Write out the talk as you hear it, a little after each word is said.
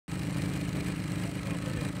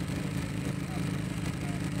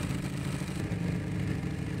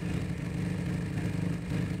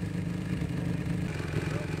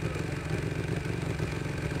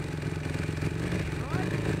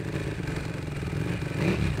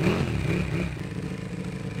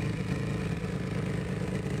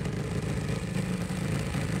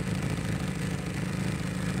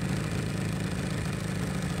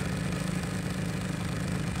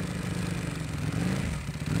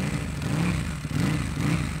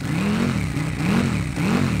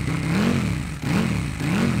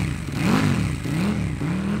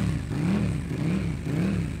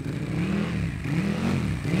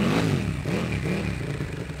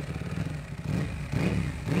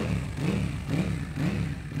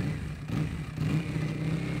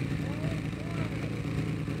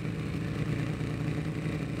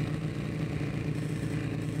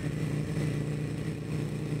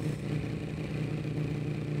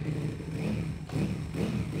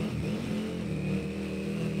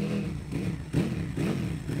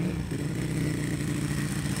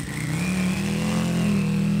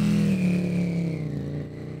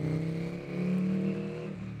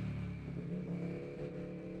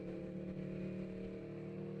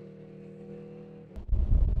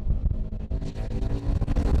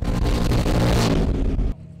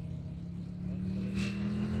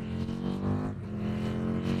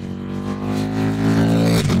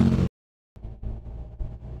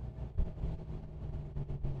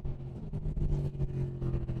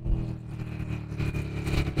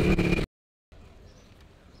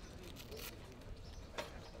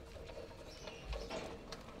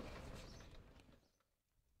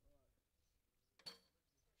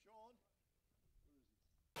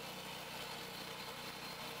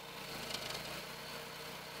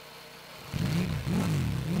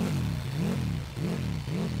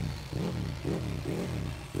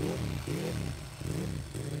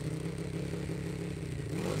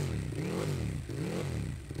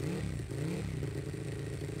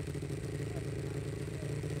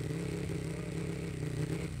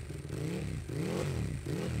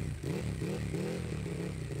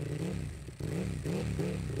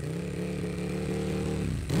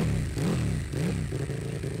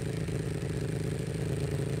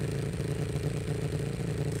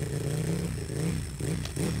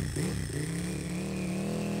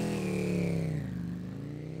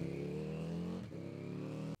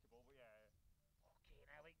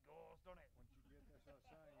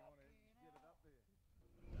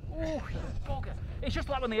Oh, bugger. It's just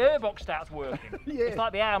like when the airbox starts working. Yeah. It's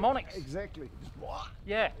like the harmonics. Exactly.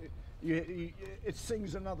 Yeah. It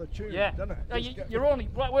sings another tune, Yeah. doesn't it? You're only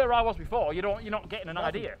like where I was before. You're not getting an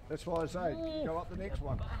idea. That's why I say go up the next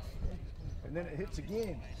one, and then it hits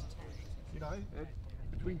again. You know,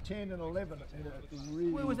 between 10 and 11, it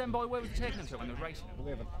really. Where was them boy? Where was he taking them to when they were racing?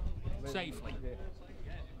 11. Safely. Yeah.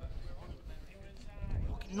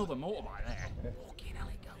 Another motorbike there. Yeah. Fucking hell,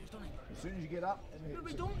 it goes, doesn't it? As soon as you get up, and But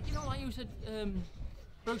we don't, you know, like you said,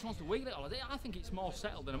 Bruce wants to wheel it all. I think it's more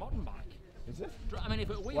settled than a modern bike. Is it? I mean, if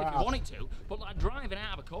it wheel, if you want it to, but like driving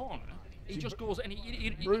out of a corner, he just goes and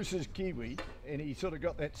Bruce is Kiwi, and he sort of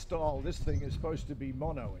got that style. This thing is supposed to be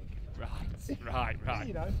monoing. Right.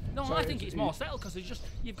 You know. No, so I think it's more settled because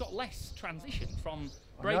you've got less transition from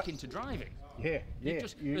braking to driving. Yeah.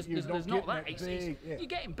 There's not that. Yeah. You're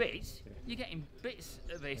getting bits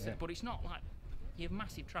of this, but it's not like you have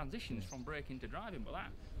massive transitions from braking to driving. But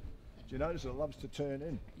that. Do you notice it loves to turn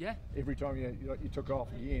in? Yeah. Every time you took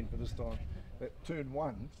off again for this time, that turn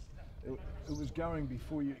one, it was going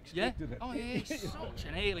before you expected it. Oh yeah, it's such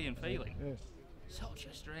an alien feeling. Yeah. Such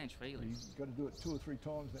a strange feeling. You've got to do it 2 or 3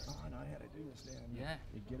 times. Then, I know how to do this now. Yeah.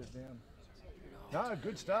 You get it down. No,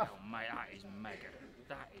 good stuff. Oh mate, that is mega.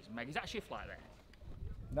 That is mega. Is that shift light there?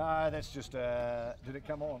 No, that's just. Did it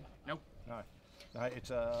come on? No. No, it's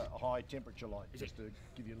a high temperature light, just to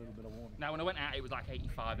give you a little bit of warning. Now, when I went out, it was like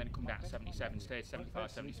 85, then it come down to 77, stayed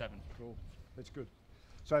 75, 77. Cool. That's good.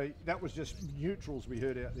 So that was just neutrals we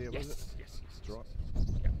heard out there, was it? Yes. That's right.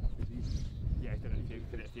 Yeah, did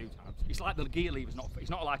it a few times. It's like the gear lever's not. It's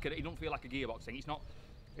not like it don't feel like a gearbox thing. It's not.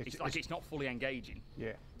 It's not fully engaging.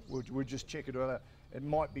 Yeah, we'll just check it out. It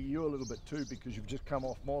might be you a little bit too because you've just come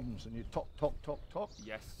off moderns and you're top.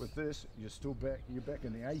 Yes. With this, you're still back. You're back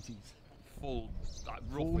in the 80s. Full, like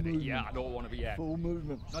rough with it. Yeah, I don't want to be. Yeah. Full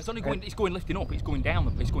movement. No, it's only going. It's going lifting up. It's going down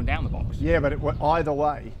the box. Yeah, but either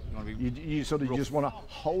way, you sort of rough. just want to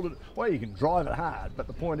hold it. Well, you can drive it hard, but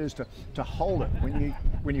the point is to hold it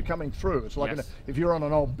when you're coming through. It's like if you're on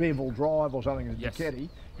an old Bevel drive or something, a Ducati,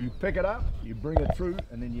 you pick it up, you bring it through,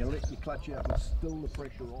 and then you let your clutch out with still the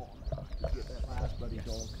pressure on to get that last bloody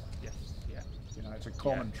dog. Yes. Yeah. You know, it's a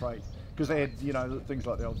common trait because they had things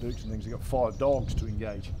like the old Dukes and things. They got 5 dogs to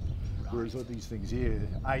engage. Whereas with these things here,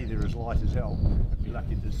 they're as light as hell. I'd be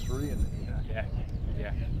lucky if there's 3 in there.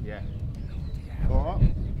 Yeah. All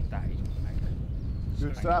right. That is mega.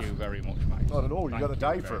 Good stuff. Thank you very much, mate. Not at all. You got a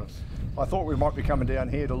day for us. I thought we might be coming down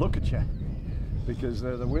here to look at you because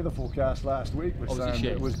the weather forecast last week was saying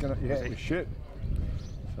it was going to. Yeah, it was shit.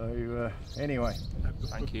 So anyway.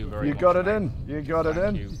 Thank you very much. You got it in. You got it in.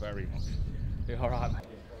 Thank you very much. You're all right, mate.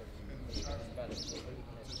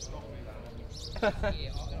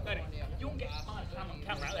 You won't get my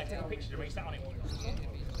camera out there, take a picture of me sat on it.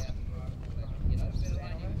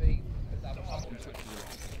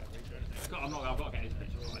 I've got to get this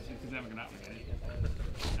picture, it's never going to happen again.